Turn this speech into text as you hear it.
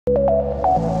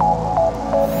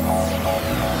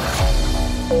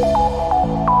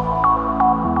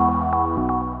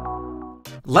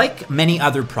Like many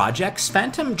other projects,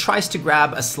 Fantom tries to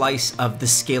grab a slice of the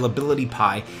scalability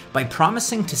pie by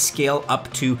promising to scale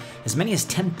up to as many as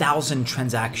 10,000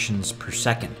 transactions per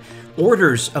second,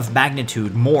 orders of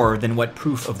magnitude more than what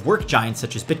proof-of-work giants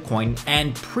such as Bitcoin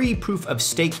and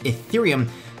pre-proof-of-stake Ethereum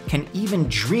can even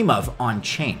dream of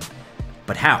on-chain.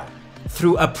 But how?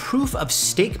 Through a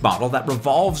proof-of-stake model that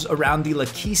revolves around the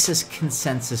Lachesis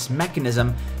consensus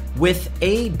mechanism with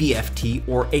a BFT,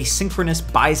 or asynchronous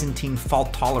Byzantine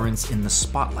fault tolerance, in the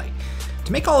spotlight.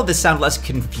 To make all of this sound less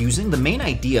confusing, the main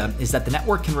idea is that the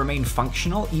network can remain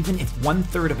functional even if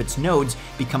 1/3 of its nodes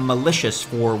become malicious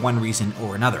for one reason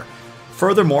or another.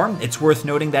 Furthermore, it's worth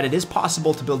noting that it is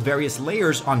possible to build various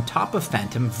layers on top of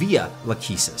Fantom via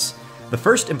Lachesis. The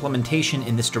first implementation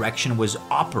in this direction was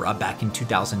Opera back in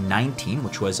 2019,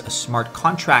 which was a smart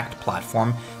contract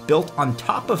platform built on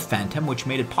top of Fantom, which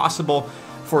made it possible,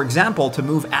 for example, to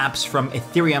move apps from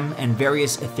Ethereum and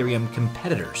various Ethereum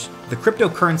competitors. The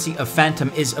cryptocurrency of Fantom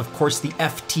is, of course, the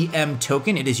FTM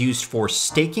token. It is used for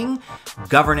staking,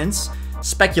 governance,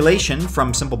 speculation,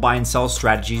 from simple buy and sell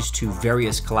strategies to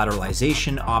various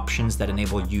collateralization options that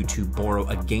enable you to borrow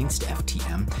against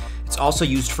FTM. It's also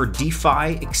used for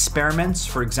DeFi experiments,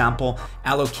 for example,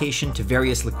 allocation to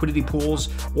various liquidity pools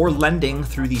or lending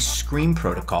through the Scream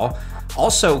protocol.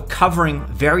 Also covering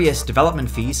various development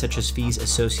fees, such as fees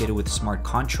associated with smart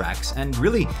contracts, and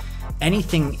really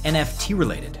anything NFT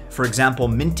related. For example,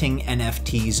 minting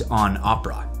NFTs on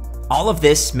Opera. All of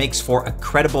this makes for a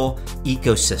credible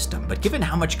ecosystem, but given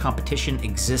how much competition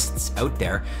exists out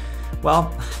there,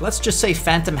 well, let's just say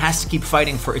Fantom has to keep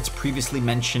fighting for its previously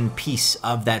mentioned piece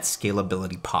of that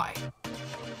scalability pie.